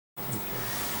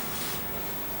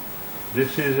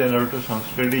This is an ultrasound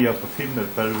study of a female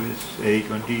pelvis, age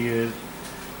 20 years,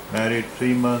 married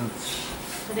 3 months.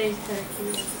 Today's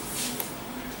 30.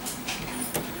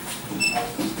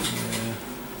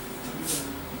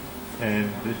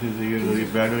 And this is the urinary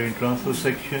bladder in transverse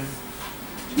section.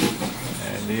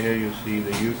 And here you see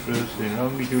the uterus in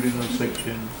longitudinal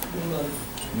section,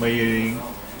 measuring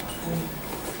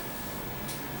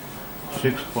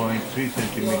 6.3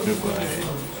 centimeter by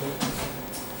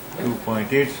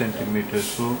 2.8 centimeters.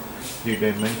 So the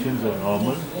dimensions are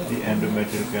normal. The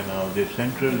endometrial canal, the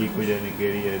central echogenic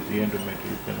area is the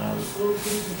endometrial canal.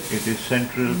 It is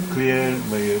central, clear,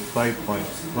 by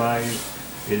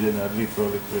 5.5, is an early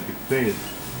proliferative phase.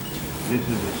 This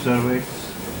is the cervix,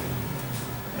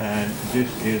 and this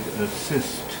is a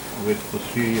cyst with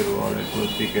posterior wall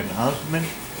acoustic enhancement,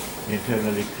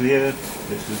 internally clear.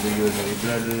 This is the urinary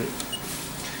bladder.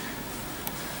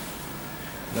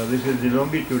 Now this is the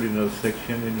longitudinal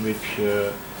section in which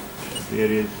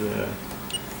there is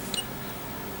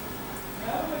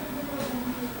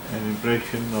an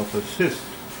impression of a cyst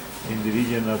in the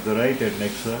region of the right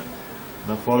adnexa.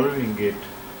 Now following it,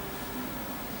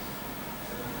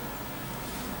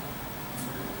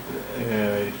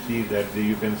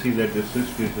 you can see that the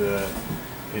cyst is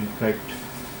in fact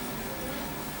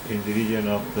in the region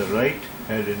of the right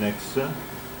adnexa.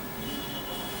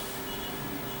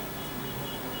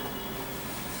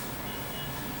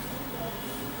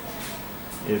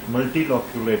 Is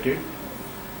multiloculated.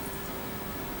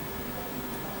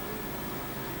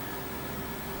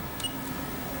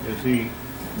 You see,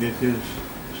 this is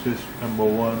cyst number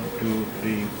 1, 2,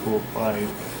 3, 4, 5.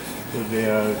 So they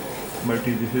are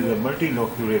this is a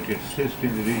multiloculated cyst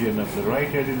in the region of the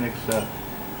right adnexa,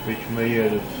 which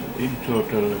measures in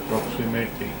total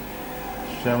approximately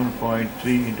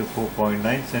 7.3 into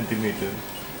 4.9 centimeters.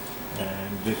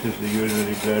 And this is the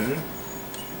urinary bladder.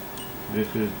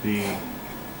 This is the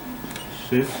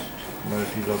cyst,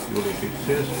 multiloculated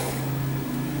cyst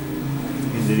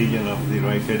in the region of the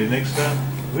right adnexa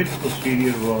with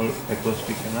posterior wall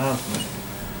acoustic enhancement.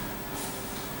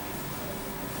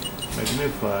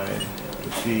 Magnify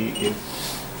to see if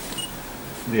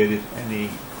there is any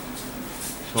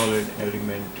solid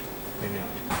element in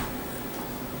it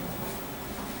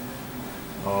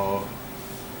or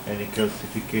any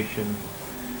calcification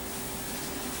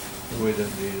within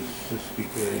the cystic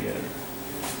area,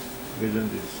 within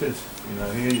the cyst. Now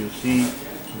here you see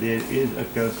there is a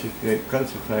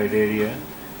calcified area,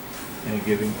 and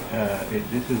giving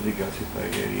this is the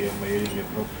calcified area, measuring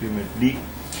approximately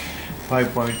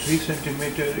 5.3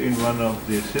 centimeter in one of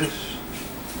the cysts,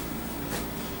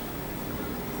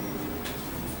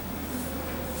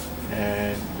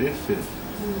 and this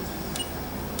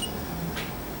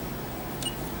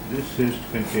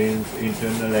cyst contains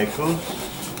internal echoes,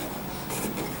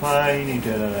 fine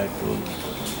internal echoes.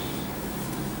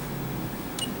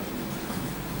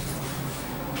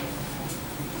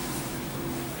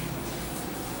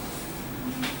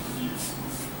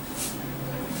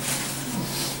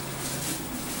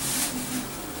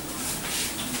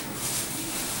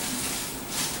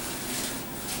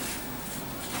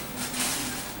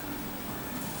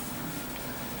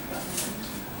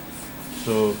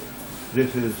 So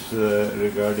this is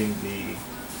regarding the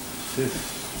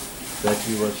cysts that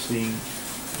we were seeing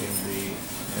in the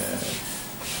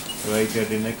right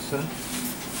adnexa.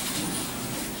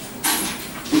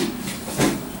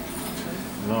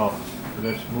 Now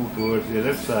let's move towards the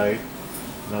left side.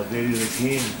 Now there is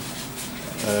again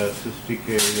a cystic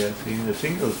area seen, a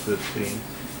single cyst seen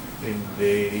in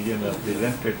the region of the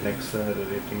left adnexa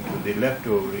relating to the left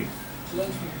ovary.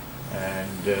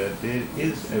 And there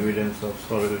is evidence of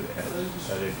solid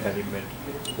element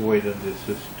within the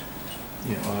cyst,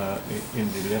 in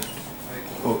the left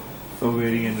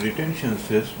ovarian retention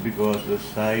cyst, because the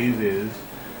size is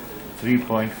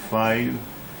 3.5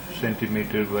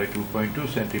 centimeter by 2.2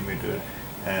 centimeter,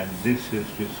 and this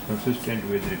cyst is consistent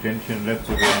with retention left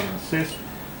ovarian cyst,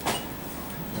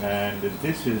 and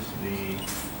this is the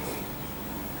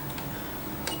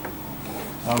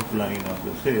outline of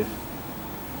the cyst.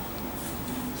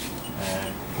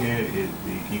 And here is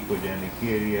the echogenic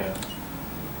area,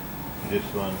 this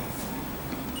one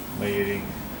measuring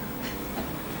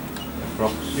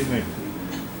approximately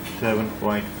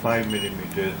 7.5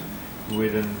 millimeters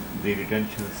within the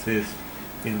retention cyst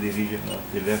in the region of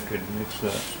the left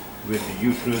adnexa, with the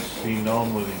uterus seen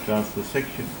normal in transverse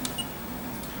section.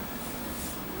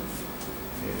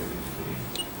 Here we see.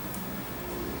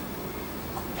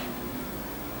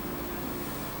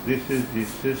 This is the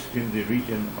cyst in the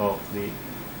region of the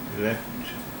left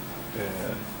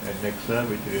adnexa,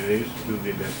 which relates to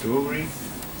the left ovary.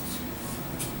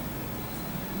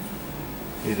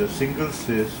 is a single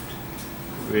cyst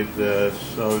with a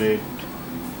solid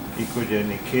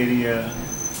echogenic area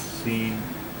seen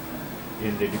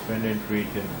in the dependent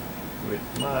region with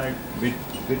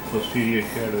posterior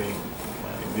shadowing.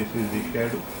 This is the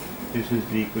shadow, this is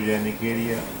the echogenic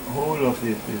area. Whole of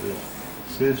this is a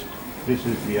cyst. This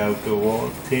is the outer wall,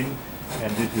 thin,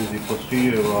 and this is the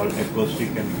posterior wall, acoustic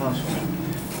enhancement.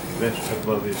 Rest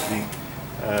above is the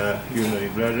urinary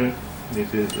bladder.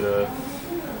 This is a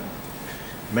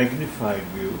magnified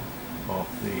view of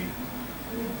the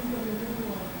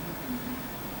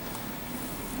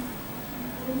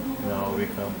now we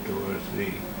come towards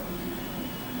the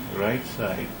right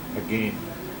side again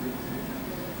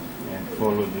and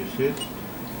follow the cyst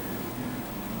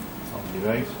on the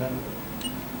right side.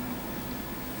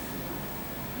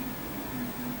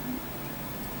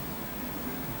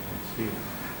 Let's see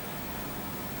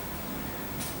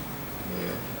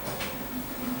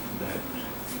that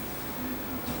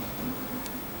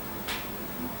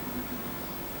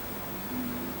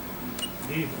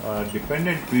these are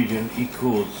dependent region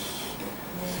echoes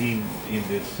seen in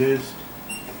the cyst,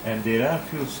 and there are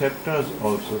few septas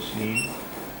also seen.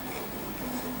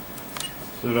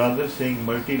 So rather saying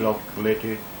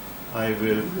multiloculated, I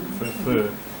will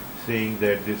prefer saying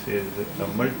that this is a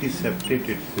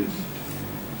multiseptated cyst.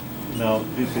 Now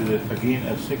this is again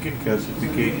a second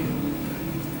calcification,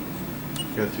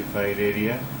 calcified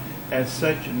area. As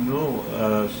such,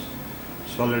 no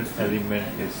solid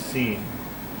element is seen,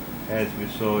 as we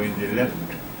saw in the left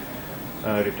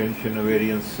retention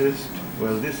ovarian cyst.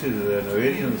 Well, this is an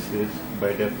ovarian cyst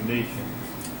by definition,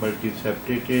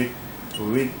 multiseptated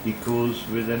with echoes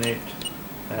within it,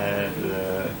 and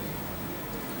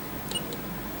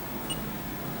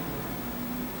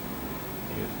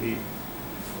you see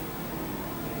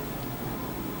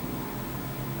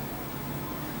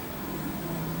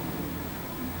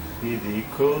the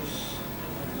echoes,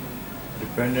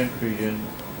 dependent region,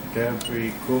 debris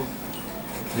echo,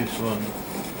 this one,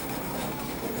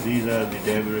 these are the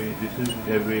debris, this is the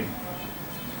debris,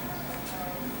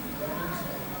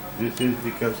 this is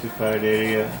the calcified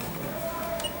area,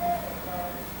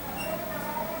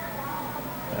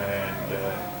 and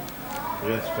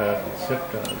rest are the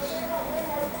septas.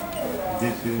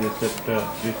 This is the septa,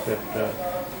 this septa,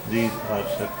 these are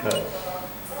septas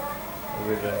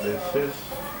within the cyst.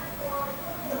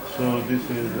 So this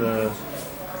is a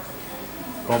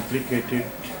complicated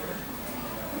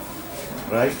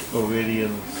right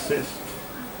ovarian cyst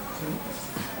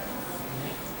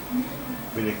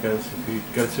with a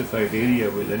calcified area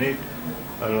within it,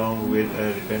 along with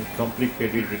a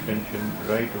complicated retention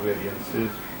right ovarian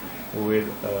cyst with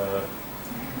a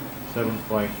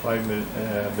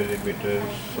 7.5 millimeter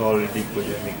solid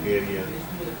echogenic area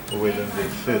within the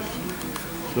cyst.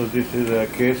 So this is a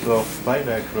case of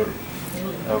bilateral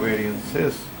ovarian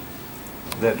cysts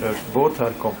that both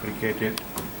are complicated,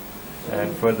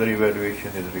 and further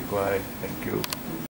evaluation is required. Thank you.